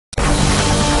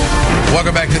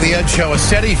Welcome back to the Ed Show. A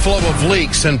steady flow of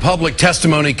leaks and public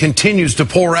testimony continues to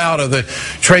pour out of the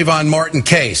Trayvon Martin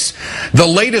case. The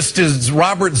latest is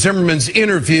Robert Zimmerman's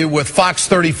interview with Fox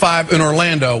 35 in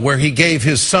Orlando, where he gave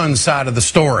his son's side of the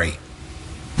story.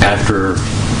 After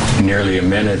nearly a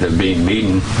minute of being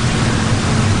beaten,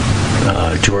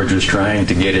 George was trying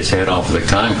to get his head off the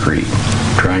concrete,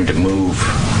 trying to move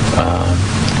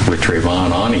with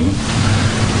Trayvon on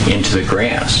him into the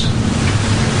grass.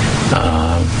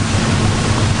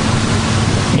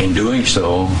 In doing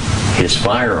so, his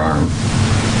firearm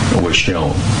was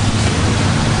shown.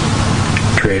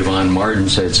 Trayvon Martin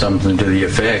said something to the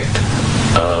effect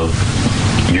of,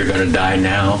 "You're going to die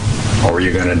now, or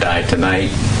you're going to die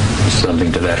tonight,"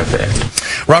 something to that effect.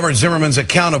 Robert Zimmerman's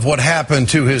account of what happened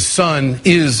to his son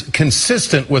is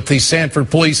consistent with the Sanford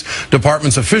Police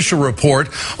Department's official report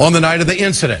on the night of the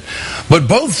incident. But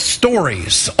both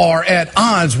stories are at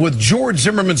odds with George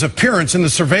Zimmerman's appearance in the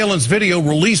surveillance video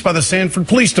released by the Sanford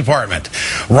Police Department.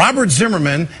 Robert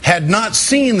Zimmerman had not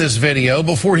seen this video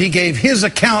before he gave his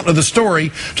account of the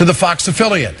story to the Fox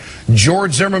affiliate.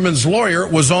 George Zimmerman's lawyer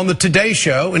was on the Today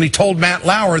Show, and he told Matt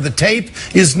Lauer the tape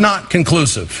is not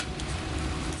conclusive.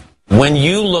 When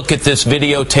you look at this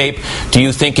videotape, do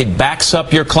you think it backs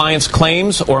up your client's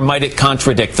claims, or might it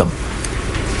contradict them?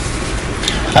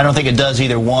 I don't think it does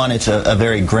either one. It's a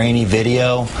very grainy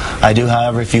video. I do,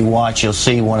 however, if you watch, you'll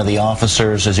see one of the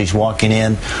officers as he's walking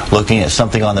in looking at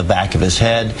something on the back of his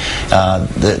head.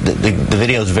 The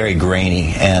video is very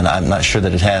grainy, and I'm not sure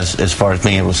that it has, as far as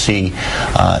being able to see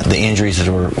the injuries that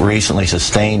were recently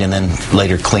sustained and then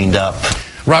later cleaned up.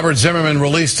 Robert Zimmerman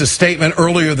released a statement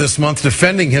earlier this month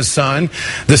defending his son.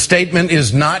 The statement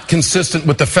is not consistent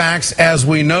with the facts as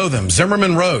we know them.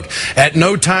 Zimmerman wrote, "At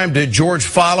no time did George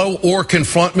follow or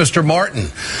confront Mr.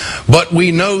 Martin. But we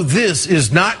know this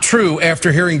is not true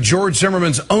after hearing George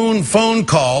Zimmerman's own phone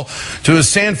call to his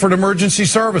Sanford Emergency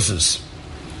Services."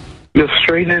 Go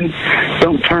straight in,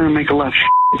 don't turn and make a left.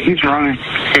 He's running.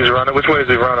 He's running? Which way is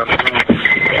he running?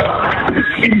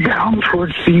 Down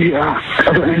towards the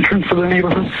other entrance of the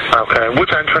neighborhood. Okay. Which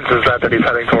entrance is that he's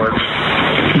heading towards?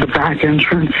 The back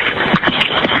entrance.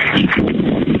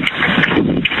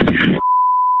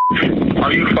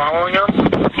 Are you following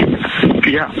him?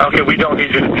 Yeah. Okay, we don't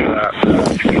need you to do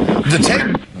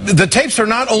that. The tapes are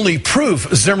not only proof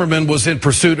Zimmerman was in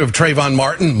pursuit of Trayvon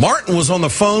Martin. Martin was on the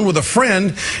phone with a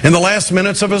friend in the last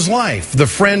minutes of his life. The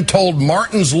friend told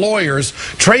Martin's lawyers,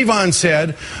 Trayvon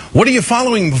said, "What are you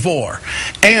following me for?"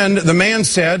 And the man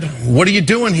said, "What are you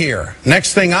doing here?"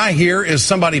 Next thing I hear is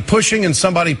somebody pushing, and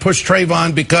somebody pushed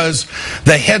Trayvon because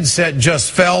the headset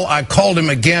just fell. I called him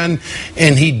again,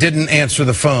 and he didn't answer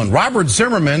the phone. Robert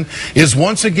Zimmerman is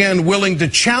once again willing to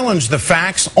challenge the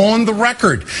facts on the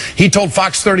record. He told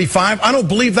Fox 35, "I don't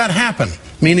believe that happened,"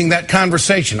 meaning that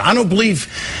conversation. "I don't believe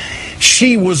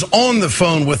she was on the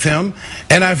phone with him,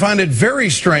 and I find it very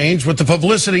strange with the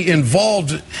publicity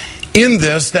involved in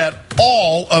this that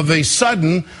all of a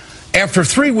sudden, after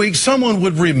 3 weeks, someone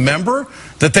would remember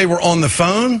that they were on the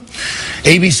phone."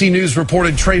 ABC News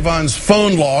reported Trayvon's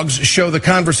phone logs show the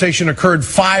conversation occurred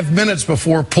 5 minutes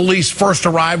before police first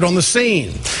arrived on the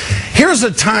scene. Here's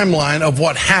a timeline of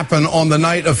what happened on the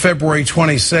night of February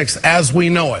 26th as we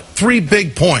know it. 3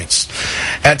 big points.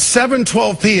 At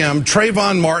 7:12 p.m.,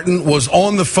 Trayvon Martin was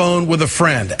on the phone with a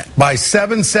friend. By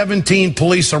 7:17,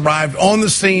 police arrived on the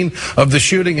scene of the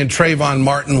shooting, and Trayvon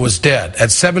Martin was dead.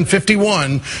 At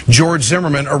 7:51, George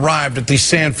Zimmerman arrived at the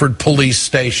Sanford Police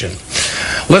Station.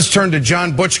 Let's turn to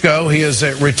John Butchko. He is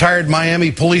a retired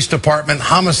Miami Police Department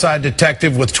homicide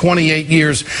detective with 28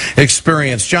 years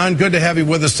experience. John, good to have you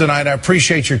with us tonight. I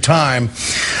appreciate your time.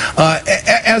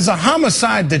 As a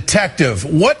homicide detective,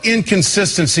 what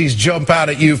inconsistencies jump out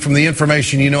at you from the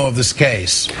information you know of this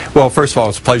case? Well, first of all,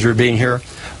 it's a pleasure being here.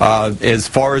 As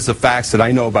far as the facts that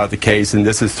I know about the case, and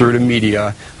this is through the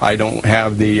media, I don't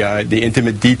have the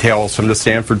intimate details from the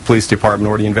Sanford Police Department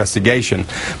or the investigation.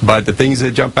 But the things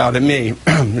that jump out at me,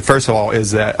 first of all,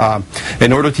 is that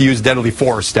in order to use deadly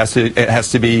force, it has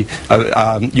to be,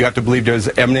 you have to believe there's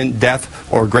imminent death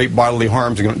or great bodily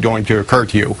harm is going to occur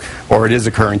to you, or it is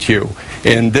occurring to you.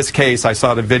 In this case, I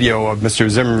saw the video of Mr.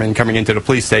 Zimmerman coming into the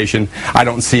police station. I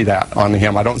don't see that on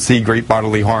him. I don't see great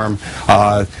bodily harm.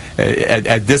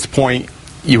 At this point,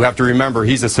 you have to remember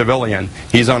he's a civilian.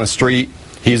 He's on a street.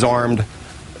 He's armed.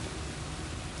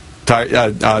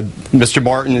 Mr.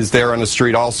 Martin is there on the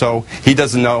street also. He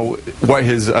doesn't know what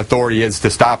his authority is to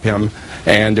stop him,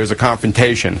 and there's a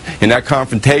confrontation. In that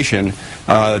confrontation,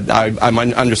 I'm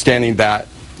understanding that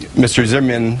Mr.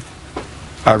 Zimmerman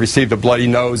received a bloody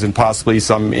nose and possibly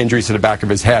some injuries to the back of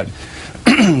his head.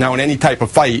 Now, in any type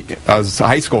of fight, a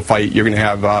high school fight, you're going to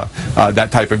have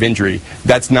that type of injury.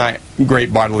 That's not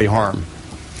great bodily harm.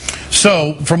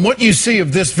 So, from what you see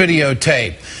of this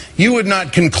videotape, you would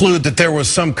not conclude that there was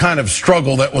some kind of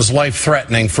struggle that was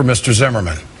life-threatening for Mr.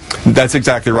 Zimmerman? That's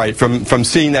exactly right. From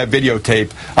seeing that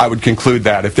videotape, I would conclude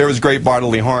that. If there was great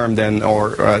bodily harm then,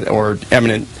 or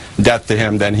imminent death to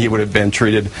him, then he would have been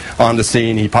treated on the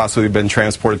scene. He possibly been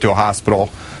transported to a hospital.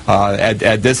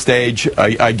 At this stage,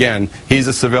 again, he's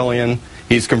a civilian.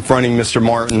 He's confronting Mr.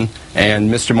 Martin,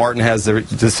 and Mr. Martin has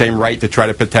the same right to try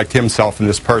to protect himself from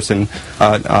this person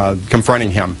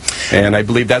confronting him. And I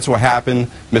believe that's what happened.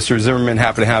 Mr. Zimmerman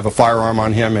happened to have a firearm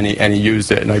on him, and he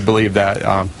used it. And I believe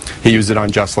that he used it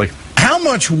unjustly. How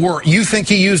much work? You think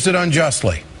he used it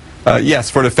unjustly? Yes,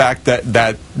 for the fact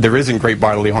that there isn't great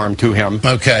bodily harm to him.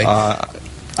 Okay.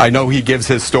 I know he gives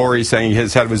his story saying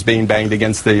his head was being banged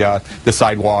against the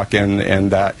sidewalk,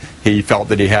 and that he felt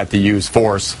that he had to use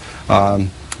force.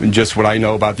 Just what I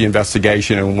know about the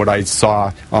investigation and what I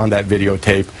saw on that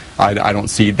videotape, I don't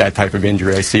see that type of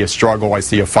injury. I see a struggle, I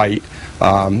see a fight,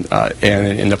 and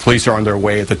the police are on their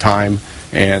way at the time,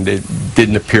 and it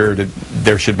didn't appear that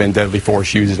there should have been deadly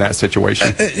force used in that situation.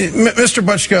 Mr.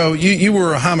 Butchko, you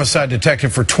were a homicide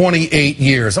detective for 28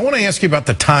 years. I want to ask you about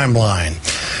the timeline.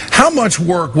 How much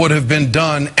work would have been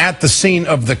done at the scene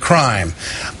of the crime?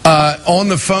 On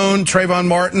the phone, Trayvon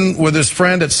Martin with his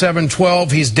friend at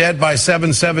 7:12. He's dead by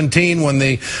 7:17 when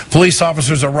the police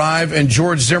officers arrive, and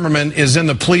George Zimmerman is in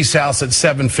the police house at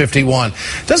 7:51.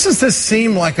 Doesn't this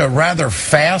seem like a rather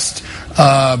fast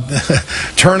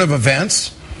turn of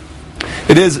events?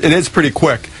 It is pretty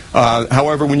quick.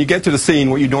 However, when you get to the scene,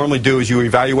 what you normally do is you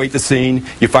evaluate the scene,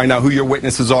 you find out who your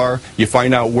witnesses are, you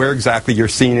find out where exactly your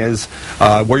scene is,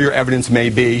 where your evidence may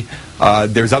be.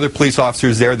 There's other police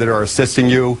officers there that are assisting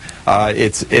you.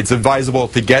 It's advisable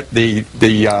to get the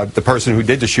person who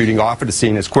did the shooting off of the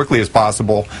scene as quickly as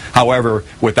possible, however,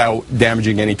 without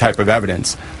damaging any type of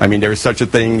evidence. I mean, there is such a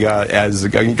thing as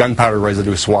gunpowder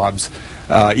residue swabs.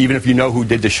 Even if you know who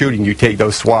did the shooting, you take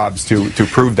those swabs to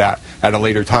prove that at a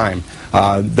later time.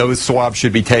 Those swabs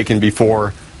should be taken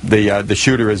before the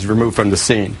shooter is removed from the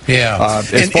scene. Yeah.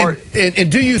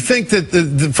 And do you think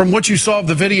that from what you saw of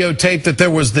the videotape that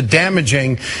there was the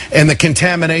damaging and the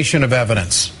contamination of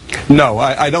evidence? No,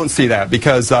 I don't see that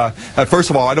because, first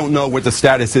of all, I don't know what the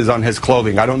status is on his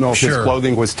clothing. I don't know if his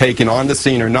clothing was taken on the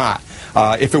scene or not.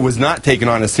 If it was not taken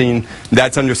on the scene,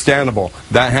 that's understandable.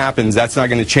 That happens. That's not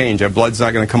going to change. Blood's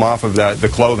not going to come off of the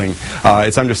clothing.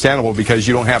 It's understandable because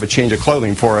you don't have a change of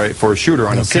clothing for a shooter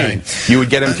on the scene. You would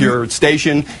get him to your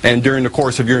station, and during the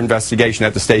course of your investigation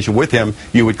at the station with him,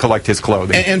 you would collect his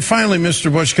clothing. And finally,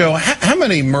 Mr. Butchko, how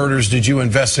many murders did you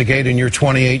investigate in your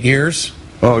 28 years?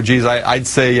 Oh, geez, I'd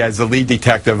say as a lead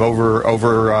detective over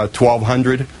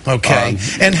 1,200. Okay.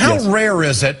 And how rare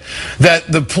is it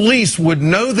that the police would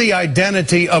know the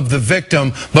identity of the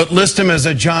victim but list him as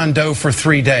a John Doe for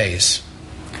 3 days?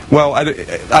 Well, I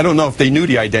don't know if they knew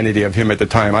the identity of him at the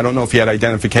time. I don't know if he had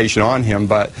identification on him,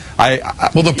 but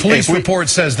well, the police report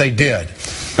says they did.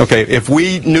 Okay, if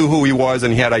we knew who he was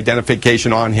and he had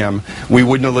identification on him, we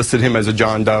wouldn't have listed him as a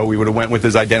John Doe. We would have went with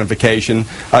his identification,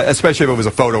 especially if it was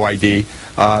a photo ID.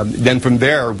 Then from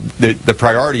there, the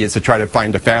priority is to try to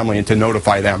find the family and to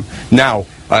notify them. Now,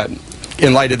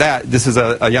 in light of that, this is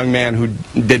a young man who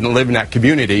didn't live in that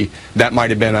community. That might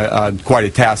have been quite a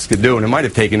task to do, and it might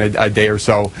have taken a day or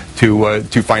so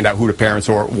to find out who the parents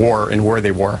were and where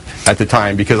they were at the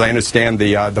time, because I understand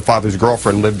the father's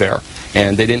girlfriend lived there,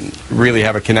 and they didn't really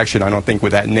have a connection, I don't think,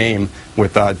 with that name,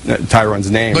 with Tyron's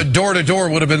name. But door-to-door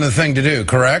would have been the thing to do,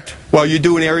 correct? Well, you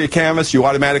do an area canvass. You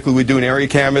automatically would do an area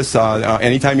canvass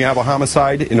anytime you have a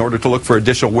homicide in order to look for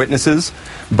additional witnesses.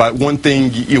 But one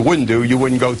thing you wouldn't do, you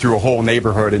wouldn't go through a whole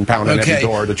neighborhood and pound on every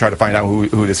door to try to find out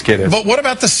who this kid is. But what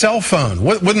about the cell phone?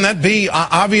 Wouldn't that be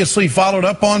obviously followed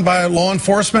up on by law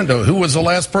enforcement? Who was the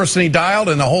last person he dialed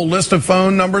and the whole list of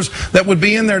phone numbers that would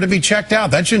be in there to be checked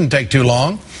out? That shouldn't take too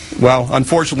long. Well,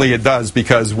 unfortunately it does,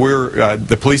 because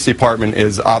the police department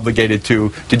is obligated to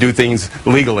do things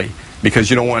legally, because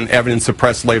you don't want evidence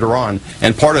suppressed later on.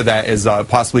 And part of that is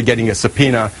possibly getting a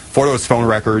subpoena for those phone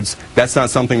records. That's not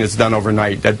something that's done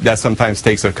overnight. That sometimes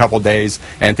takes a couple days,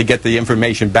 and to get the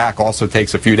information back also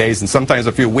takes a few days and sometimes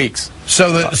a few weeks.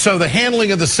 So the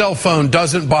handling of the cell phone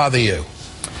doesn't bother you?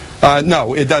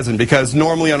 No, it doesn't, because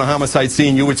normally on a homicide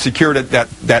scene you would secure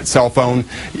that cell phone.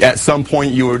 At some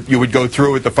point you would go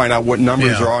through it to find out what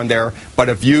numbers are on there. But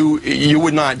if you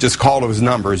would not just call those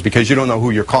numbers, because you don't know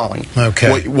who you're calling.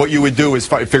 Okay. What you would do is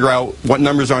figure out what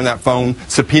numbers are on that phone,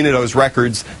 subpoena those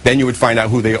records, then you would find out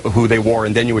who they were,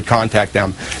 and then you would contact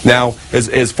them. Now,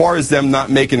 as far as them not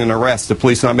making an arrest, the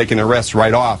police not making an arrest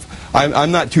right off,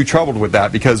 I'm not too troubled with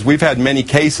that, because we've had many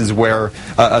cases where,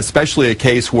 especially a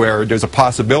case where there's a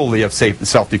possibility of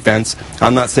self-defense.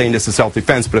 I'm not saying this is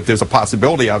self-defense, but if there's a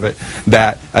possibility of it,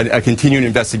 that a continuing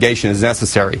investigation is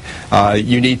necessary.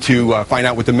 You need to find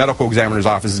out what the medical examiner's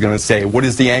office is going to say. What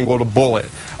is the angle of the bullet,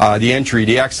 the entry,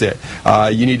 the exit?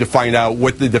 You need to find out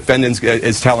what the defendant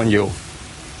is telling you.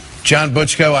 John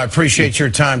Butchko, I appreciate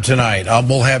your time tonight.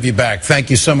 We'll have you back.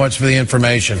 Thank you so much for the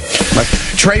information.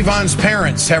 Trayvon's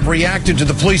parents have reacted to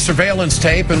the police surveillance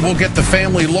tape, and we'll get the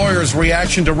family lawyer's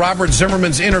reaction to Robert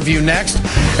Zimmerman's interview next.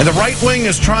 And the right wing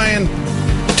is trying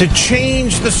to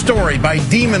change the story by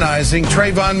demonizing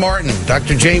Trayvon Martin.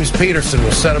 Dr. James Peterson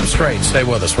will set him straight. Stay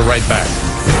with us. We're right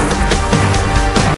back.